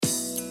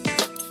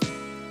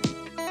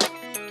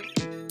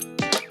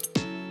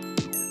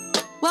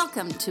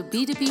Welcome to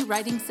B2B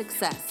Writing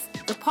Success,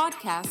 the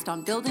podcast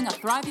on building a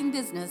thriving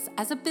business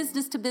as a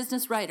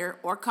business-to-business writer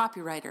or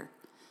copywriter.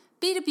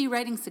 B2B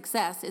Writing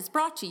Success is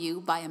brought to you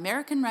by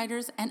American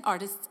Writers and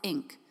Artists,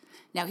 Inc.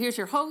 Now here's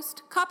your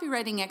host,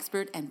 copywriting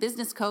expert and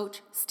business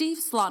coach, Steve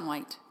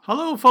Slonwhite.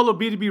 Hello, fellow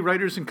B2B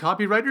writers and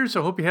copywriters.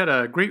 I hope you had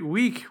a great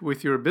week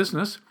with your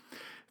business.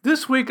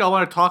 This week, I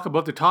want to talk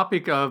about the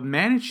topic of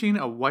managing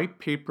a white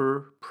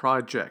paper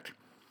project.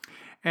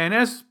 And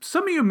as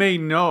some of you may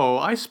know,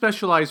 I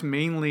specialize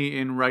mainly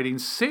in writing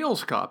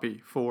sales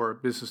copy for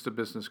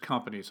business-to-business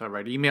companies. I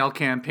write email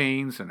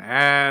campaigns and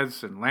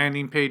ads and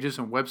landing pages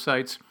and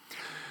websites.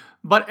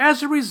 But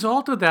as a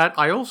result of that,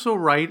 I also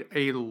write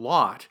a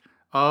lot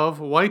of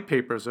white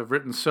papers. I've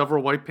written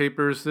several white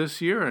papers this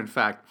year, in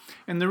fact.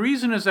 And the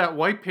reason is that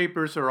white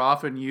papers are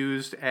often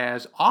used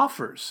as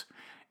offers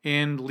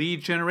in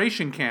lead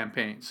generation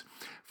campaigns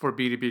for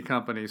B2B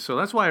companies. So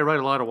that's why I write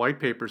a lot of white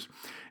papers.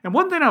 And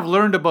one thing I've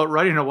learned about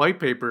writing a white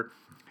paper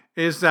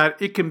is that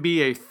it can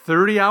be a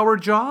 30-hour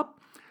job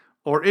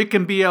or it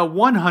can be a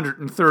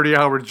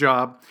 130-hour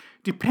job,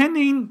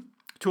 depending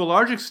to a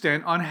large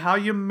extent on how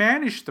you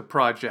manage the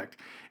project.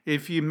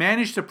 If you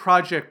manage the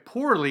project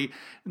poorly,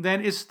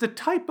 then it's the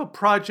type of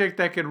project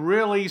that can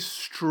really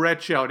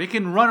stretch out. It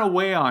can run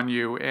away on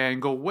you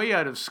and go way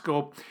out of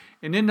scope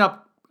and end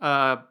up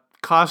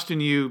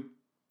costing you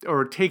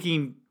or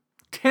taking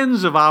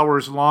tens of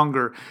hours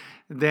longer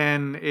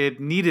than it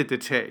needed to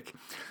take.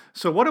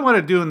 So what I want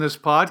to do in this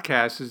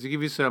podcast is to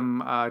give you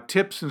some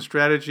tips and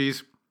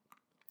strategies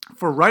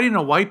for writing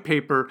a white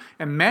paper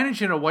and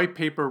managing a white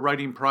paper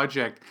writing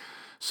project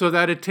so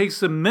that it takes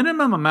the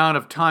minimum amount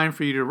of time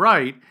for you to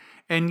write,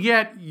 and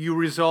yet you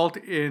result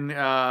in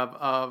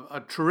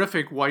a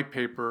terrific white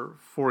paper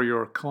for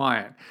your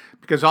client.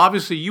 Because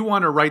obviously you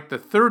want to write the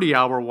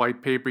 30-hour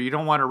white paper, you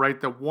don't want to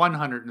write the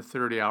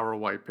 130-hour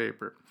white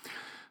paper.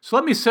 So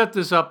let me set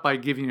this up by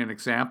giving you an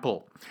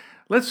example.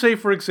 Let's say,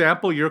 for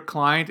example, your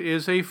client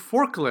is a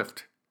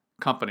forklift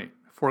company,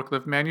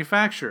 forklift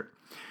manufacturer,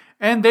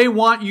 and they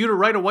want you to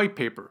write a white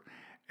paper.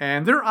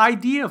 And their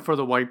idea for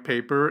the white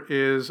paper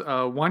is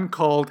one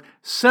called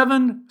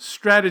 7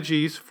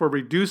 Strategies for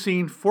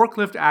Reducing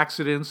Forklift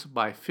Accidents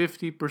by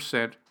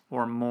 50%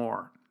 or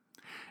More.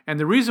 And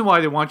the reason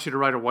why they want you to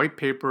write a white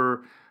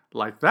paper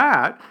like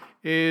that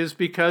is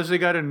because they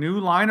got a new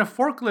line of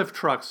forklift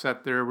trucks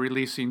that they're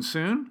releasing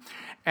soon.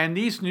 And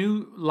these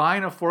new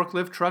line of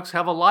forklift trucks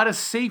have a lot of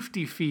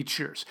safety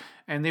features.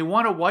 And they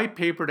want a white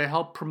paper to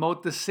help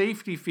promote the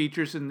safety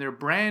features in their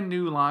brand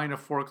new line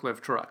of forklift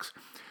trucks.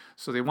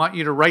 So they want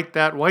you to write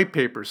that white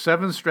paper,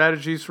 7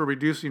 Strategies for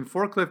Reducing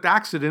Forklift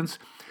Accidents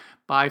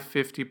by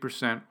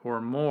 50%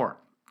 or more.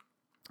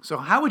 So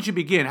how would you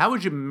begin? How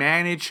would you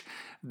manage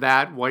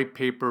that white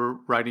paper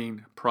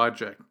writing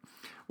project?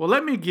 Well,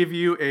 let me give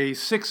you a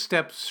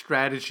 6-step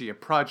strategy, a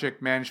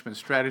project management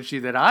strategy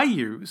that I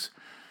use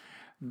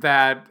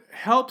that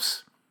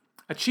helps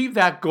achieve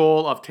that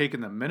goal of taking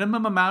the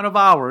minimum amount of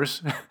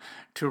hours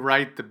to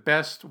write the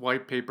best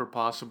white paper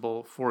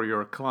possible for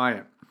your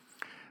client.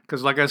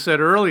 Because like I said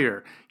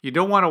earlier, you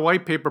don't want a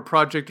white paper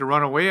project to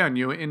run away on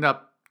you and end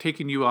up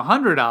taking you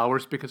 100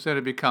 hours because then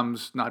it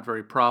becomes not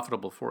very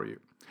profitable for you.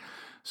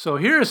 So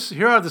here's the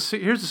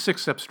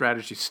 6-step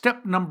strategy.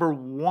 Step number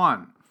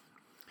 1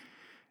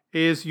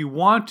 is you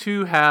want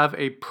to have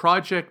a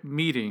project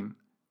meeting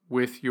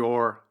with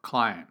your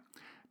client.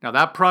 Now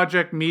that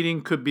project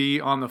meeting could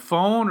be on the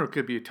phone or it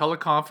could be a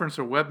teleconference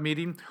or web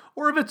meeting,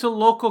 or if it's a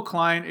local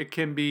client, it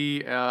can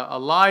be a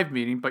live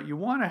meeting, but you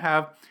want to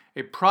have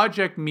a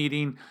project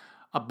meeting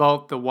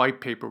about the white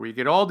paper where you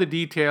get all the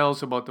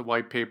details about the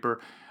white paper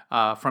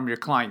from your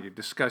client. You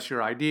discuss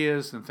your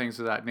ideas and things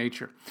of that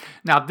nature.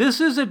 Now this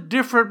is a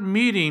different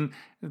meeting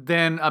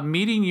than a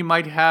meeting you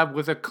might have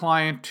with a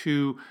client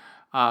to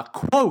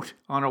quote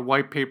on a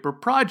white paper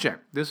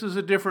project. This is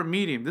a different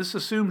meeting. This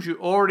assumes you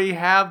already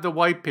have the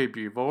white paper.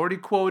 You've already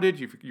quoted.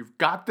 You've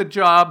got the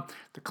job.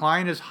 The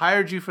client has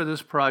hired you for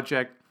this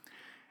project.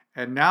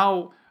 And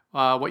now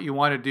what you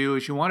want to do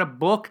is you want to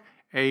book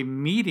a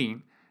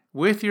meeting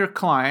with your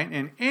client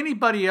and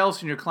anybody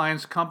else in your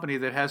client's company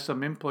that has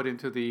some input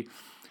into the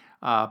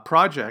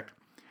project.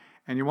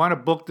 And you want to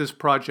book this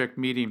project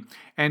meeting.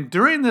 And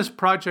during this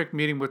project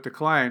meeting with the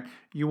client,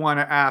 you want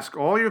to ask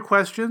all your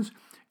questions.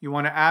 You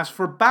want to ask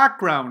for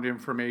background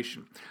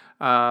information.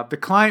 The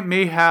client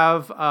may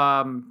have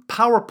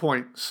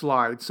PowerPoint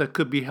slides that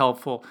could be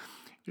helpful.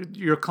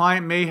 Your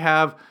client may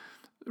have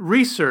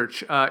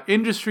research,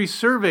 industry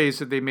surveys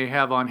that they may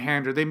have on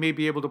hand, or they may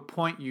be able to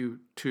point you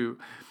to.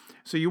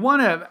 So you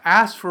want to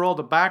ask for all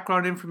the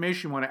background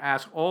information. You want to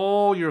ask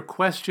all your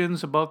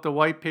questions about the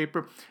white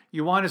paper.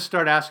 You want to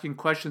start asking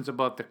questions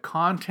about the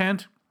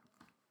content.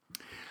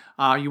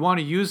 You want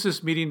to use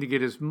this meeting to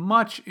get as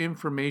much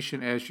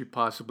information as you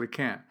possibly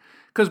can.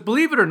 Because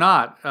believe it or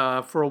not,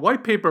 for a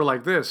white paper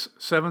like this,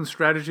 7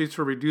 Strategies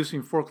for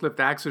Reducing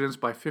Forklift Accidents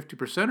by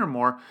 50% or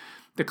More,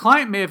 The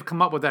client may have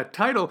come up with that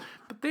title,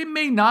 but they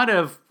may not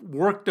have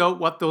worked out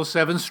what those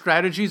 7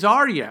 strategies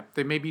are yet.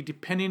 They may be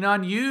depending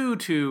on you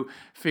to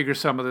figure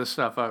some of this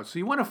stuff out. So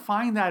you want to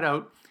find that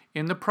out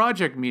in the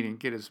project meeting.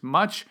 Get as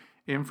much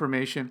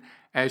information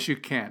as you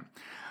can.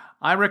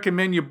 I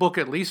recommend you book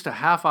at least a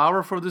half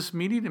hour for this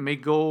meeting. It may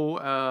go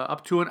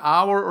up to an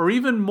hour or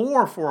even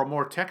more for a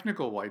more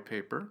technical white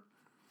paper.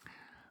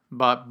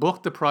 But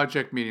book the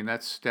project meeting.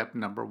 That's step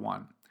number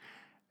 1.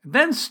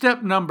 Then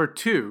step number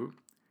 2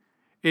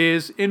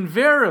 is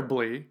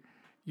invariably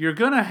you're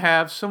going to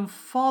have some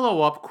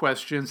follow-up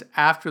questions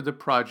after the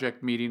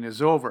project meeting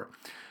is over.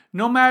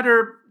 No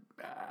matter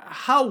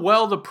how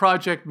well the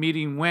project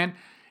meeting went,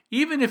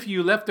 even if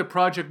you left the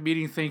project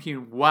meeting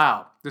thinking,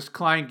 wow, this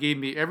client gave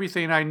me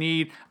everything I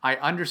need, I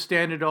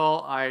understand it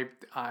all, I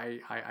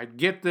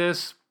get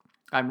this,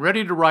 I'm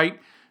ready to write.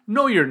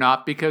 No, you're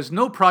not, because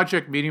no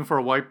project meeting for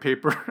a white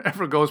paper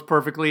ever goes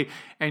perfectly.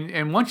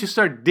 And once you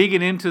start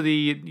digging into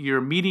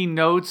your meeting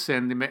notes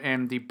and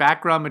the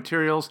background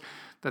materials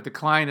that the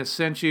client has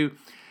sent you,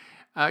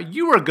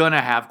 you are going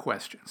to have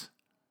questions.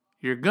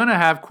 You're going to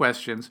have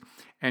questions,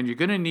 and you're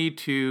going to need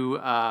to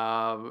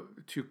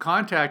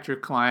contact your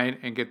client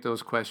and get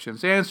those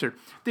questions answered.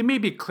 They may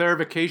be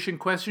clarification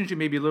questions. You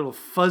may be a little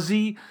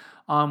fuzzy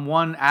on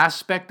one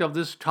aspect of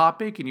this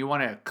topic, and you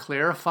want to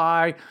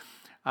clarify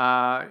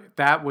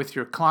that with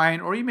your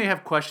client, or you may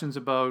have questions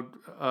about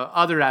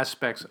other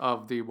aspects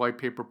of the white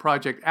paper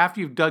project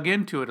after you've dug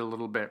into it a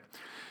little bit.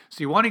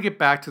 So you want to get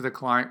back to the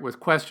client with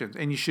questions,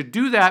 and you should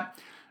do that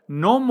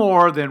no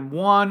more than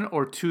 1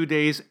 or 2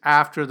 days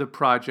after the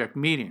project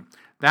meeting.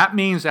 That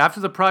means after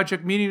the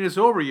project meeting is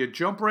over, you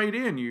jump right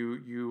in.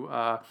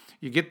 You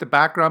get the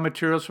background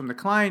materials from the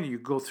client, you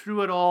go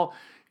through it all,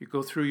 you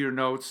go through your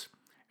notes,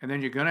 and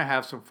then you're going to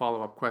have some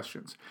follow-up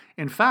questions.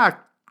 In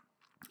fact,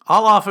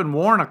 I'll often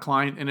warn a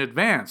client in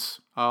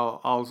advance.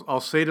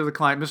 I'll say to the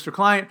client, Mr.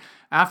 Client,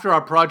 after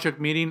our project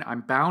meeting,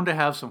 I'm bound to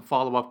have some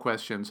follow-up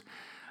questions.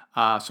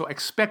 So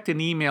expect an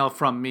email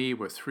from me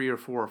with 3 or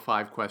 4 or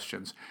 5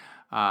 questions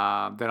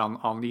that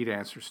I'll need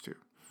answers to.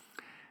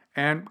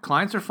 And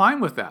clients are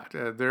fine with that.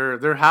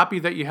 They're happy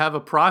that you have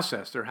a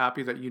process. They're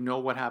happy that you know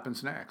what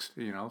happens next.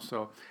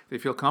 So they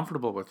feel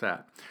comfortable with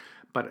that.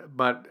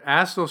 But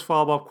ask those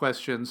follow-up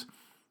questions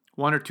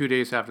 1 or 2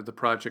 days after the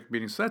project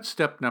meeting. So that's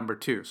step number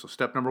 2. So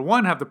step number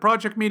 1, have the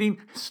project meeting.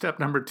 Step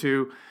number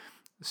 2,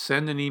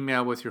 send an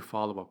email with your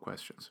follow-up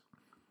questions.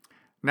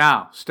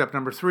 Now, step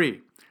number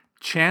 3,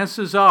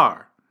 chances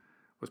are,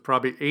 with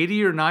probably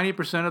 80 or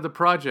 90% of the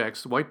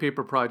projects, the white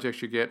paper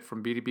projects you get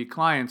from B2B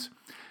clients,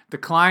 the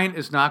client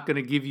is not going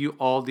to give you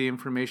all the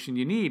information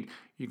you need.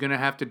 You're going to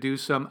have to do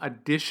some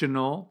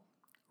additional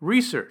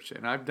research.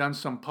 And I've done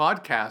some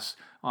podcasts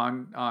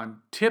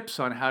on tips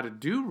on how to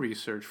do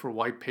research for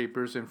white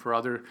papers and for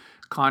other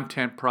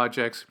content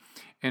projects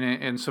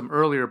in some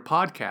earlier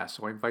podcasts.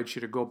 So I invite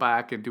you to go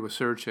back and do a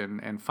search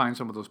and find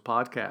some of those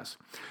podcasts.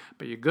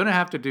 But you're going to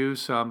have to do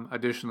some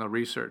additional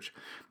research.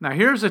 Now,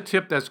 here's a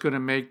tip that's going to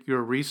make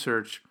your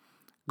research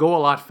go a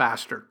lot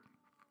faster.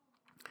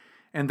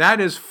 And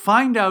that is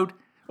find out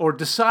or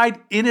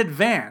decide in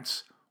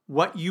advance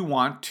what you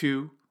want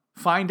to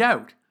find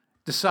out.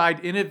 Decide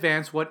in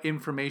advance what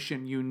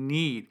information you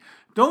need.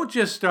 Don't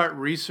just start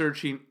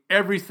researching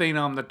everything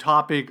on the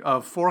topic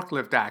of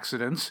forklift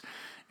accidents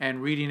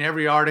and reading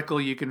every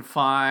article you can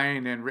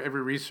find and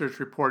every research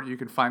report you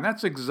can find.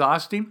 That's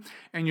exhausting,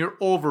 and you're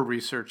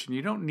over-researching.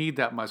 You don't need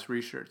that much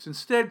research.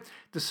 Instead,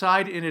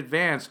 decide in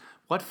advance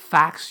what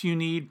facts you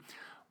need,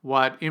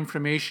 what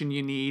information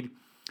you need,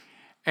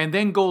 and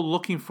then go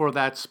looking for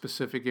that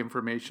specific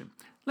information.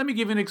 Let me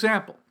give you an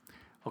example.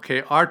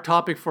 Okay, our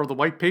topic for the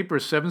white paper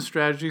is 7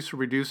 strategies for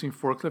reducing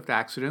forklift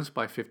accidents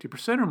by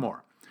 50% or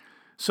more.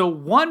 So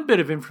one bit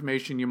of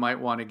information you might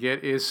want to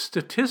get is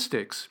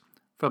statistics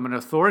from an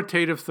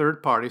authoritative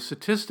third party,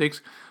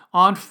 statistics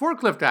on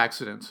forklift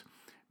accidents.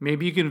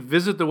 Maybe you can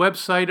visit the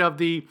website of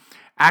the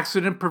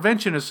Accident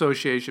Prevention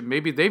Association.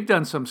 Maybe they've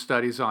done some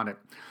studies on it.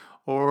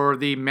 Or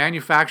the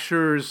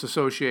Manufacturers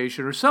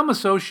Association, or some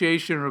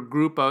association or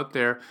group out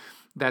there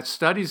that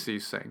studies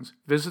these things.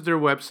 Visit their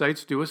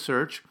websites, do a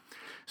search,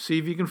 see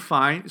if you can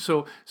find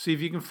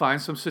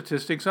some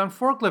statistics on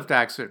forklift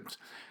accidents.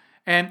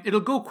 And it'll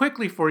go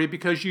quickly for you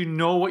because you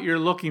know what you're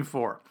looking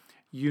for.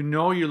 You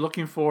know you're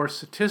looking for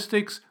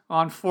statistics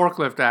on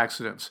forklift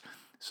accidents.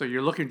 So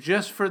you're looking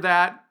just for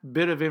that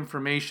bit of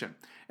information.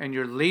 And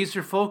you're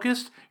laser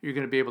focused, you're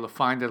going to be able to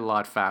find it a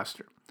lot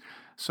faster.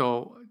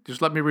 So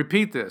just let me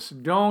repeat this.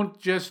 Don't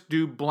just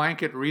do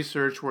blanket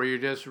research where you're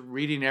just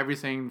reading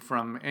everything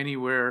from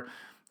anywhere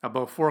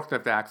about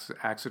forklift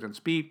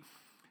accidents. Be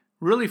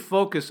really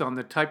focus on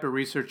the type of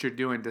research you're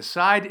doing.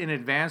 Decide in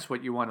advance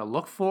what you want to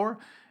look for,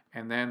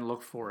 and then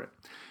look for it.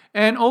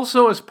 And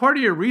also, as part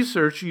of your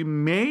research, you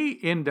may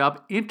end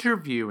up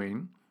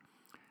interviewing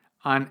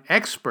an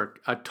expert,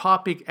 a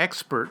topic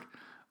expert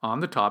on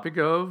the topic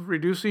of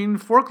reducing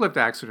forklift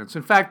accidents.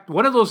 In fact,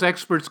 one of those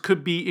experts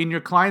could be in your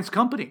client's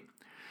company.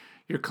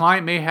 Your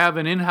client may have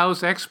an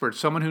in-house expert,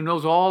 someone who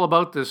knows all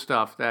about this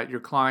stuff that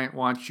your client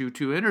wants you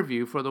to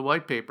interview for the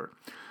white paper.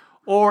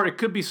 Or it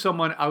could be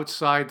someone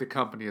outside the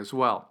company as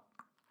well.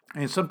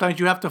 And sometimes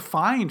you have to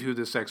find who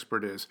this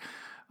expert is.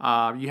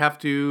 You have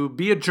to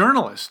be a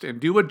journalist and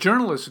do what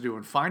journalists do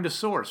and find a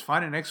source,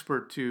 find an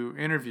expert to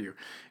interview.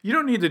 You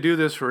don't need to do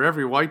this for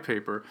every white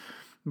paper,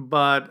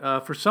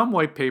 but for some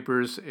white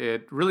papers,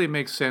 it really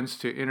makes sense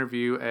to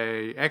interview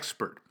an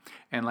expert.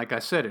 And like I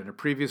said, in a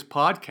previous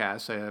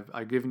podcast,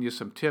 I've given you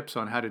some tips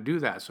on how to do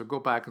that. So go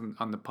back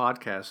on the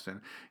podcast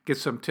and get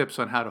some tips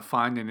on how to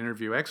find and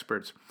interview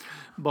experts.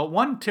 But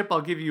one tip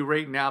I'll give you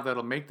right now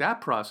that'll make that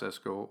process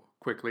go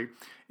quickly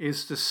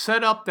is to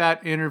set up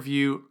that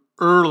interview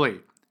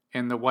early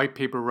in the white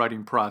paper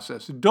writing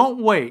process.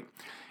 Don't wait.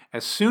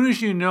 As soon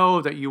as you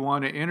know that you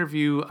want to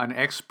interview an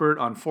expert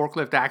on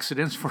forklift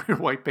accidents for your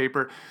white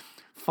paper,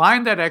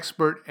 find that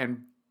expert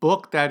and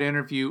book that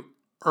interview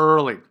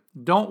early.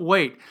 Don't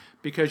wait,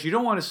 because you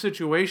don't want a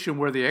situation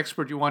where the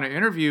expert you want to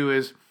interview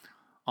is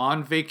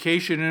on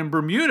vacation in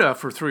Bermuda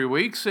for 3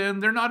 weeks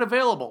and they're not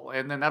available.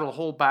 And then that'll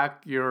hold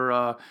back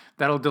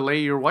that'll delay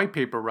your white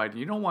paper writing.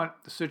 You don't want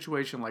the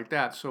situation like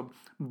that. So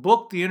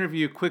book the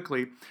interview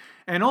quickly.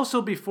 And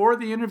also before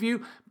the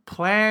interview,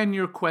 plan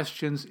your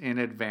questions in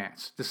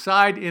advance.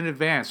 Decide in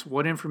advance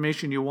what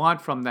information you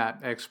want from that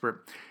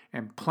expert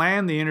and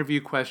plan the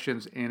interview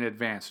questions in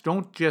advance.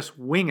 Don't just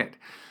wing it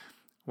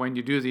when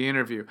you do the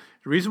interview.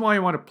 The reason why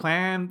you want to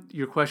plan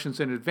your questions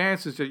in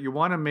advance is that you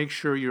want to make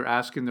sure you're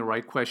asking the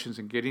right questions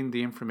and getting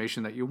the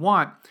information that you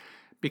want,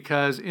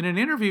 because in an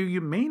interview, you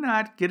may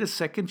not get a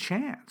second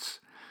chance.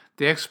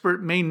 The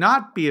expert may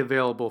not be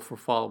available for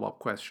follow-up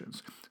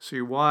questions. So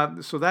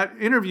that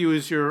interview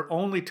is your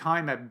only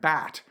time at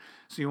bat.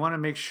 So you want to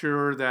make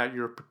sure that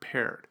you're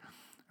prepared,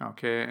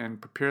 okay,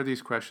 and prepare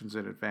these questions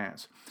in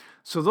advance.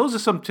 So those are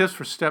some tips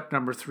for step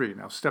number 3.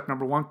 Now, step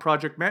number 1,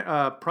 project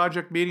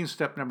meeting.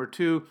 Step number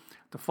 2,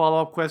 the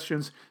follow-up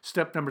questions.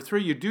 Step number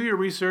 3, you do your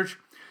research.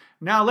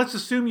 Now, let's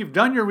assume you've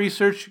done your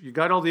research. You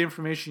got all the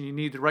information you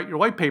need to write your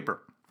white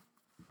paper.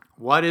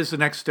 What is the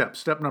next step?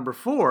 Step number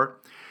 4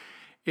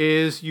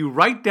 is you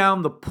write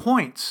down the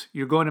points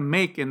you're going to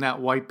make in that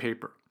white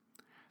paper.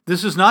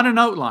 This is not an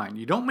outline.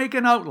 You don't make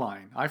an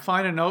outline. I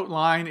find an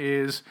outline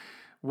is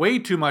way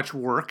too much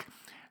work.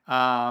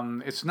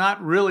 It's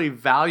not really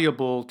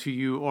valuable to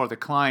you or the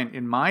client,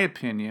 in my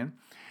opinion.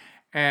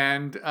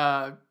 And,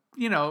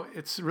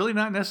 it's really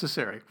not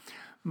necessary.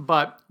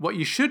 But what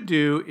you should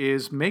do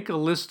is make a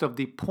list of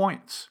the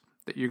points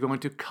that you're going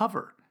to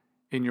cover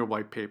in your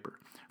white paper.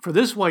 For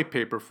this white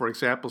paper, for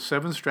example,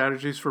 7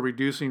 strategies for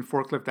reducing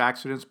forklift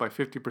accidents by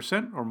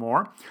 50% or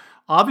more,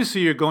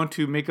 obviously you're going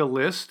to make a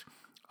list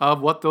of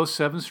what those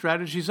 7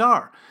 strategies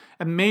are.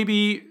 And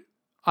maybe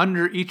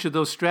under each of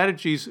those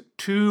strategies,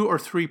 2 or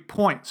 3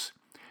 points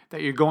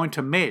that you're going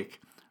to make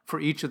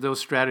for each of those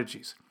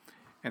strategies.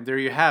 And there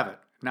you have it.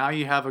 Now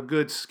you have a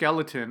good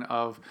skeleton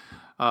of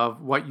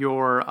what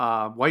your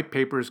white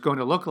paper is going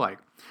to look like.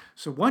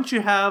 So once you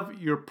have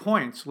your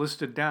points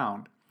listed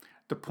down,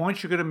 the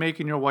points you're going to make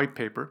in your white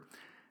paper,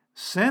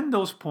 send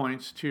those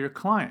points to your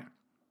client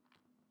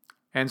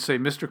and say,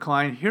 Mr.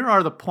 Client, here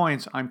are the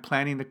points I'm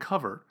planning to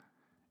cover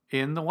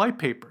in the white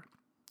paper.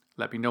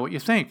 Let me know what you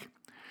think.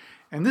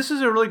 And this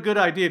is a really good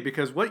idea,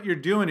 because what you're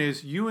doing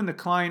is you and the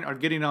client are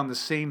getting on the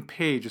same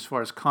page as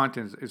far as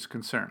content is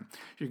concerned.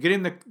 You're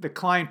getting the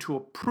client to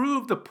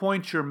approve the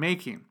points you're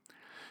making,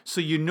 so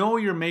you know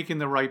you're making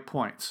the right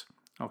points.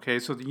 Okay,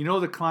 so that you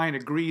know the client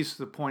agrees to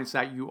the points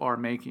that you are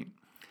making.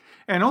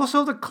 And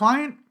also the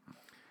client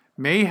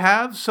may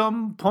have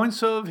some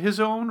points of his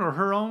own or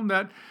her own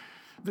that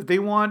they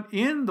want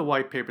in the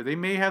white paper. They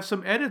may have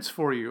some edits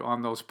for you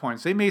on those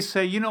points. They may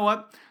say, you know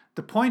what,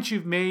 the points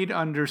you've made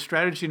under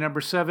strategy number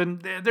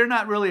 7, they're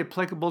not really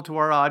applicable to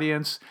our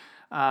audience.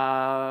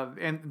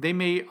 And they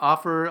may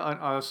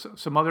offer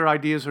some other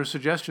ideas or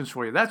suggestions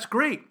for you. That's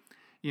great,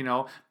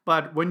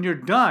 but when you're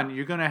done,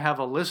 you're going to have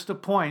a list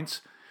of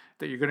points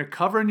that you're going to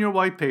cover in your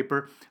white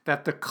paper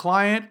that the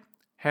client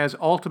has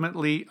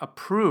ultimately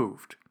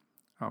approved,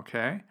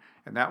 okay?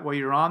 And that way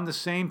you're on the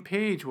same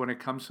page when it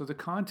comes to the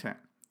content.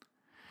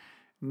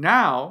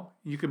 Now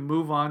you can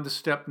move on to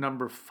step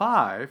number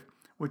 5,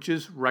 which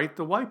is write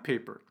the white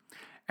paper.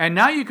 And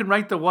now you can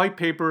write the white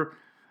paper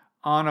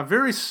on a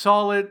very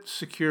solid,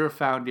 secure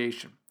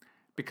foundation,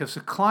 because the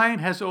client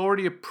has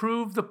already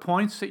approved the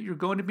points that you're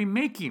going to be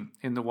making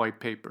in the white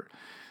paper.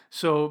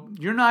 So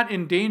you're not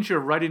in danger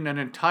of writing an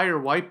entire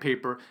white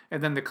paper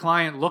and then the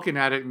client looking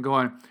at it and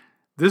going,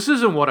 this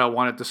isn't what I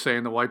wanted to say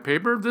in the white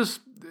paper. This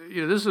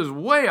is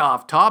way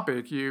off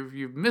topic.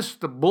 You've missed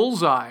the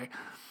bullseye.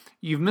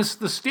 You've missed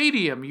the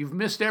stadium. You've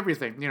missed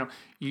everything.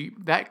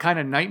 That kind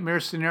of nightmare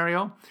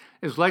scenario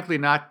is likely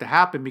not to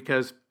happen,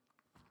 because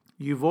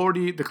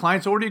the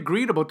client's already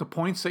agreed about the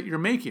points that you're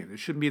making. It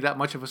shouldn't be that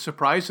much of a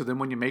surprise to them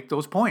when you make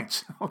those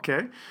points.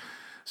 Okay,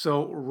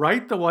 so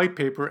write the white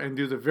paper and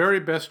do the very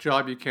best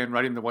job you can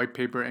writing the white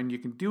paper, and you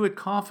can do it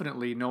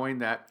confidently, knowing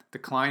that the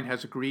client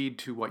has agreed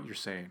to what you're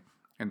saying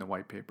in the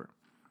white paper.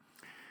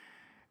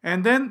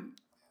 And then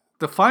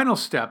the final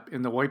step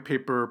in the white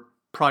paper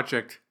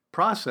project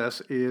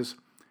process is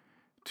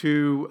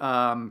to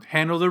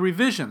handle the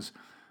revisions.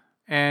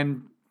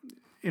 And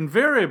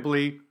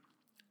invariably,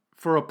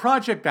 for a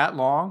project that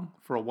long,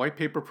 for a white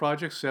paper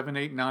project, 7,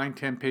 8, 9,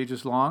 10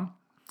 pages long,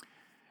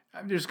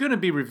 there's going to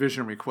be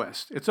revision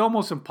requests. It's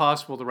almost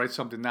impossible to write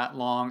something that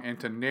long and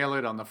to nail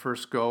it on the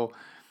first go.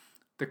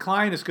 The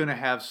client is going to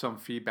have some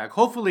feedback.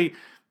 Hopefully,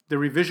 the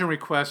revision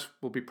requests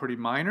will be pretty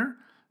minor,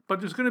 but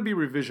there's going to be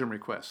revision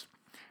requests.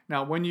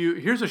 Now,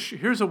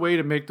 here's a way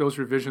to make those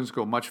revisions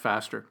go much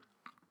faster.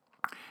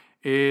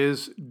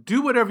 Is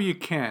do whatever you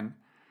can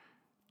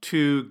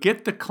to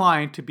get the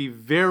client to be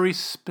very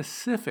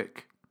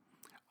specific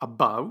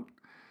about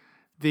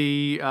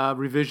the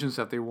revisions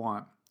that they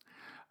want.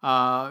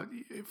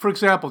 For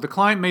example, the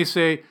client may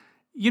say,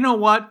 you know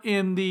what,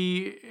 in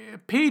the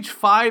page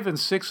 5 and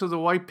 6 of the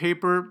white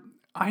paper,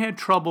 I had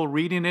trouble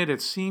reading it.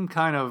 It seemed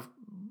kind of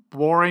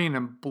boring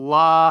and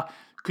blah.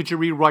 Could you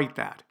rewrite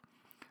that?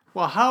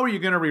 Well, how are you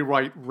going to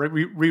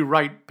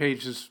rewrite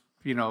pages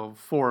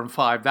 4 and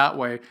 5 that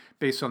way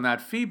based on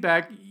that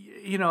feedback?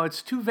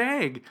 It's too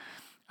vague.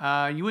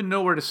 You wouldn't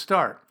know where to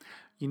start.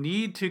 You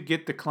need to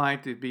get the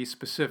client to be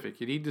specific.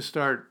 You need to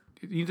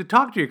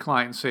talk to your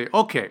client and say,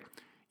 okay,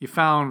 you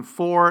found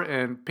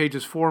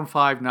pages 4 and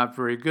 5 not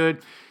very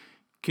good.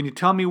 Can you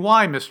tell me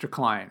why, Mr.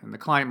 Client? And the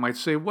client might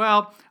say,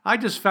 well, I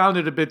just found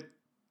it a bit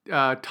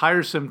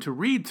tiresome to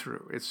read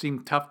through. It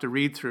seemed tough to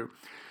read through.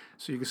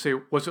 So you can say,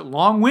 was it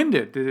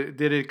long-winded?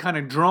 Did it kind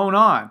of drone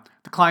on?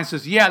 The client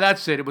says, yeah,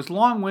 that's it. It was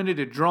long-winded.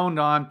 It droned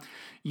on.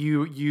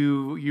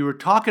 You were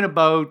talking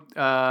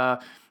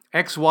about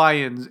X, Y,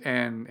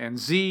 and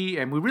Z,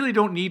 and we really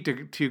don't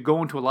need to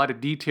go into a lot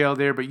of detail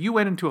there, but you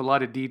went into a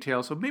lot of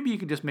detail, so maybe you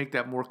can just make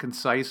that more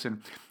concise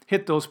and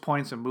hit those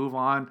points and move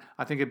on.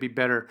 I think it'd be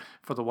better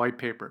for the white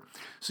paper.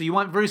 So you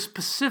want very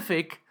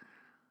specific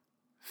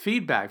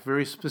feedback,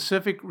 very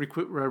specific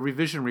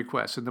revision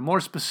requests, and the more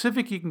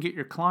specific you can get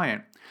your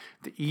client,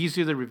 the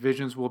easier the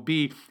revisions will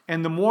be,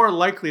 and the more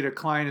likely the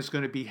client is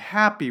going to be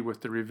happy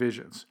with the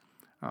revisions.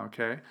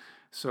 Okay?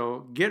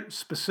 So get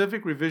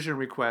specific revision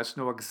requests,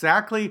 know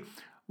exactly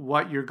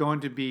what you're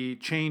going to be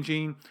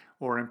changing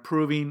or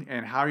improving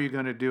and how you're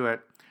going to do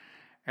it.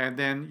 And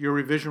then your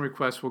revision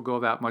requests will go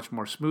that much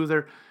more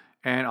smoother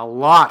and a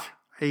lot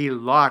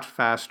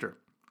faster.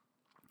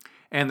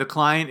 And the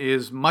client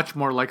is much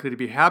more likely to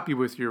be happy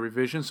with your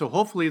revision. So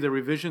hopefully the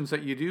revisions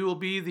that you do will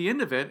be the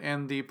end of it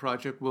and the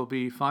project will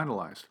be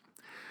finalized.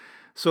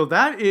 So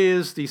that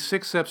is the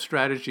 6-step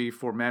strategy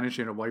for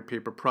managing a white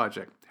paper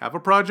project. Have a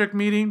project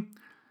meeting.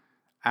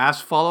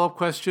 Ask follow-up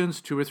questions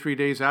 2 or 3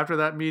 days after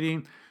that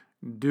meeting.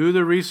 Do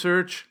the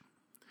research.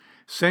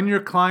 Send your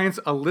clients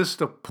a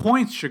list of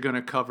points you're going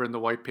to cover in the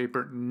white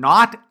paper,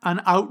 not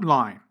an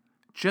outline,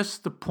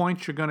 just the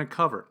points you're going to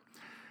cover.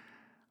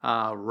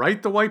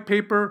 Write the white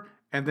paper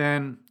and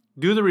then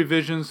do the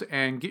revisions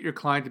and get your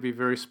client to be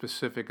very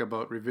specific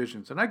about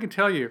revisions. And I can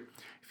tell you,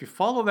 if you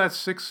follow that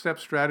 6-step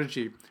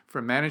strategy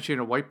for managing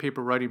a white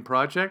paper writing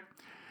project,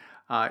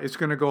 it's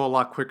going to go a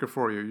lot quicker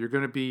for you. You're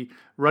going to be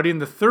writing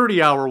the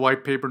 30-hour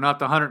white paper, not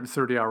the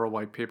 130-hour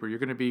white paper. You're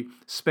going to be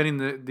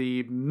spending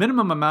the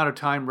minimum amount of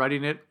time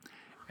writing it,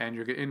 and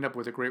you're going to end up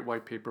with a great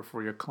white paper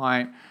for your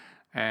client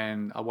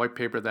and a white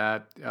paper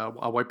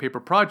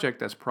project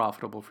that's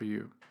profitable for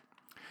you.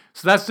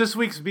 So that's this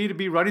week's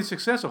B2B Writing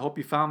Success. I hope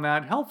you found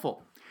that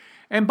helpful.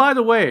 And by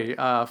the way,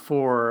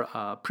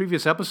 for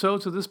previous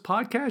episodes of this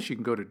podcast, you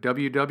can go to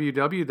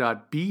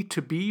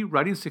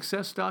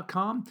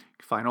www.b2bwritingsuccess.com. You can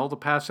find all the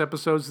past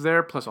episodes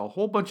there, plus a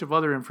whole bunch of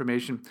other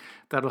information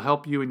that'll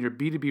help you in your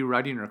B2B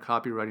writing or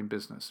copywriting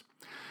business.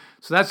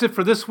 So that's it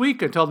for this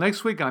week. Until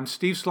next week, I'm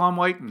Steve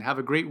Slomwhite, and have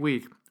a great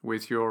week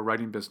with your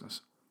writing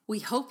business. We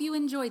hope you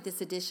enjoyed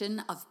this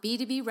edition of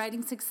B2B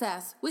Writing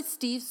Success with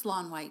Steve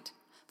Slomwhite.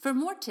 For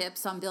more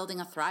tips on building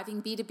a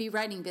thriving B2B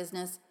writing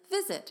business,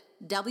 visit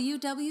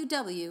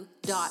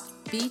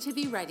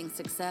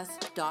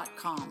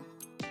www.b2bwritingsuccess.com.